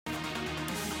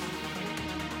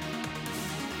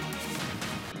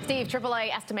Steve,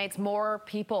 AAA estimates more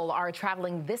people are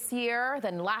traveling this year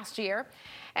than last year.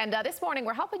 And this morning,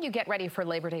 we're helping you get ready for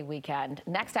Labor Day weekend.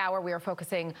 Next hour, we are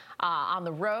focusing on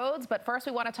the roads. But first,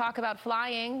 we want to talk about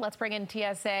flying. Let's bring in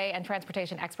TSA and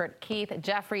transportation expert Keith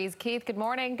Jeffries. Keith, good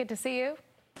morning. Good to see you.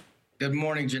 Good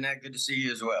morning, Jeanette. Good to see you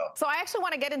as well. So I actually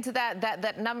want to get into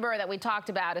that number that we talked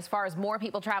about as far as more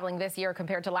people traveling this year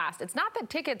compared to last. It's not that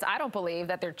tickets, I don't believe,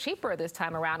 that they're cheaper this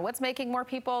time around. What's making more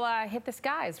people hit the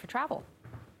skies for travel?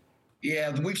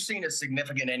 Yeah, we've seen a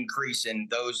significant increase in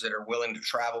those that are willing to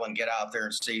travel and get out there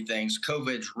and see things.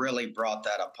 COVID's really brought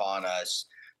that upon us.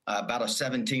 About a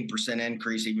 17%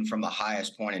 increase, even from the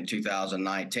highest point in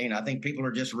 2019. I think people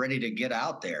are just ready to get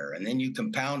out there. And then you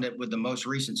compound it with the most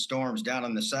recent storms down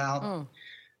in the south.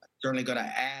 Certainly going to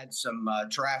add some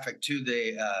traffic to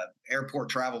the airport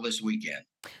travel this weekend.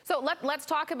 So let's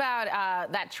talk about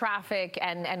that traffic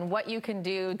and what you can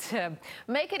do to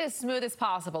make it as smooth as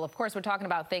possible. Of course, we're talking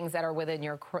about things that are within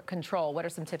your control. What are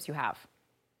some tips you have?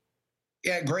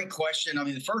 Yeah, great question. I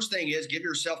mean, the first thing is give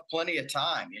yourself plenty of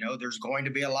time. You know, there's going to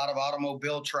be a lot of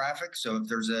automobile traffic. So if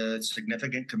there's a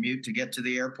significant commute to get to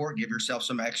the airport, give yourself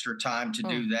some extra time to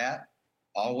do that.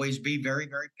 Always be very,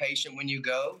 very patient when you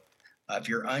go. If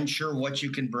you're unsure what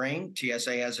you can bring,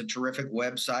 TSA has a terrific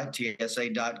website,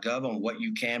 tsa.gov, on what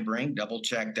you can bring. Double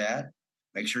check that.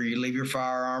 Make sure you leave your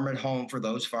firearm at home for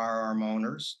those firearm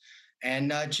owners. And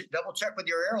double check with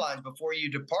your airlines before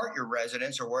you depart your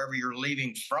residence or wherever you're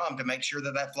leaving from to make sure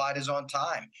that that flight is on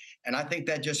time. And I think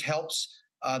that just helps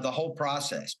the whole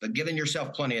process, but giving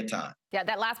yourself plenty of time. Yeah,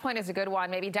 that last point is a good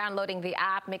one. Maybe downloading the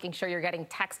app, making sure you're getting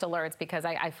text alerts, because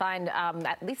I find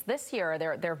at least this year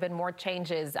there have been more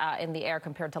changes in the air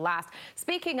compared to last.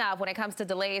 Speaking of, when it comes to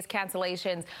delays,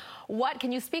 cancellations, what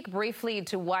can you speak briefly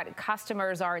to what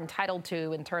customers are entitled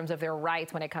to in terms of their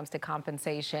rights when it comes to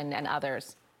compensation and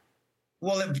others?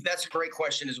 Well, that's a great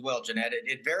question as well, Jeanette.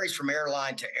 It varies from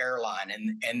airline to airline,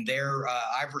 and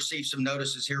I've received some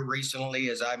notices here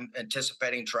recently as I'm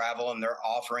anticipating travel, and they're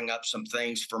offering up some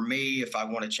things for me if I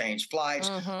want to change flights.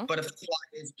 But if the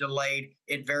flight is delayed,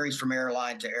 it varies from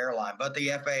airline to airline. But the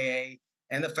FAA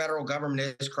and the federal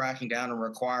government is cracking down and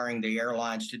requiring the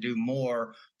airlines to do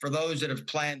more for those that have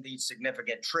planned these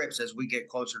significant trips as we get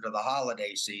closer to the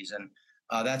holiday season.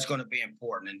 That's going to be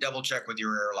important, and double check with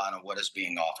your airline on what is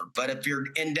being offered. But if you're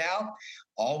in doubt,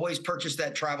 always purchase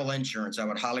that travel insurance. I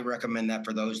would highly recommend that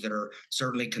for those that are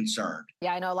certainly concerned.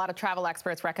 Yeah, I know a lot of travel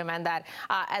experts recommend that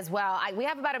as well. We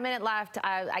have about a minute left.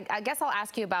 I guess I'll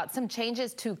ask you about some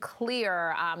changes to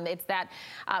Clear. It's that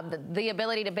the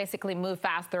ability to basically move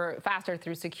faster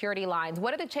through security lines.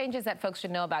 What are the changes that folks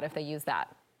should know about if they use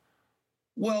that?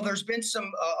 Well, there's been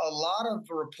a lot of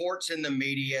reports in the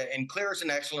media, and Clear is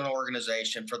an excellent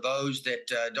organization for those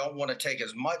that don't want to take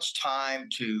as much time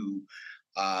to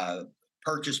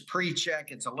purchase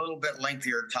pre-check. It's a little bit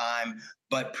lengthier time,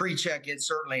 but pre-check is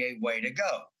certainly a way to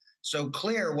go. So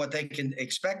Clear, what they can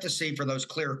expect to see for those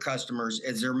Clear customers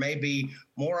is there may be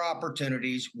more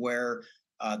opportunities where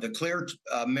the Clear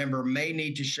member may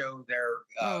need to show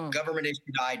their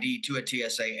government-issued ID to a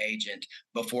TSA agent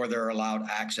before they're allowed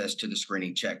access to the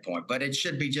screening checkpoint. But it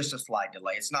should be just a slight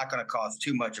delay. It's not going to cause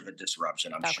too much of a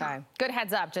disruption, I'm sure. Okay, good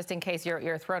heads up, just in case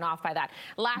you're thrown off by that.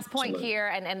 Last point here,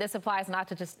 and this applies not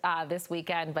to just this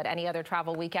weekend, but any other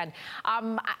travel weekend.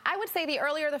 I would say the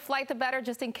earlier the flight, the better,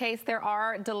 just in case there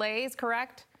are delays,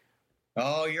 correct?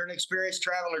 Oh, you're an experienced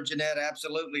traveler, Jeanette.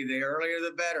 Absolutely. The earlier,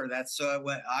 the better. That's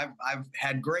what I've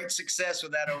had great success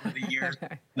with that over the years.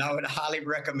 And I would highly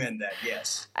recommend that.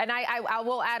 Yes. And I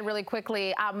will add really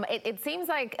quickly. It seems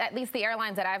like at least the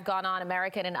airlines that I've gone on,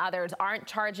 American and others, aren't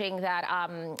charging that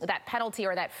penalty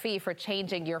or that fee for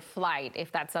changing your flight,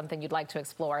 if that's something you'd like to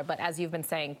explore. But as you've been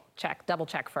saying, double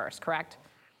check first, correct?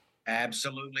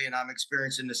 Absolutely, and I'm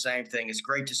experiencing the same thing. It's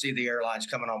great to see the airlines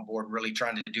coming on board, really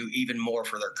trying to do even more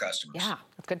for their customers. Yeah,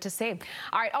 that's good to see.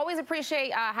 All right, always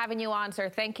appreciate having you on, sir.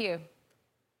 Thank you.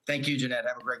 Thank you, Jeanette.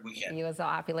 Have a great weekend. You as well.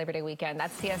 Happy Labor Day weekend.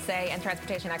 That's TSA and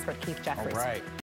transportation expert Keith Jeffries. All right.